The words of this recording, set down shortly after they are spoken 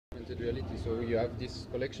augmented reality. So you have this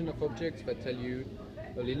collection of objects that tell you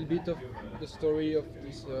a little bit of the story of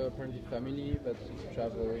this apparently family that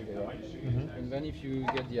travel around. And then if you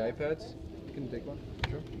get the iPads, you can take one.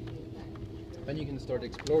 Sure. Then you can start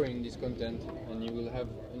exploring this content, and you will have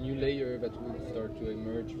a new layer that will start to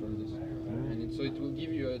emerge from this. And so it will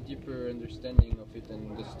give you a deeper understanding of it,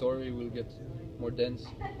 and the story will get more dense.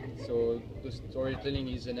 So the storytelling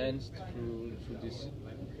is enhanced through this.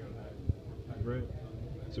 Right.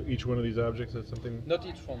 So each one of these objects has something? Not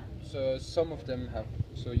each one. So some of them have.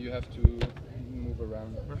 So you have to move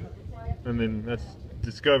around. And then that's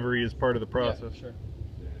discovery is part of the process. Yeah, sure.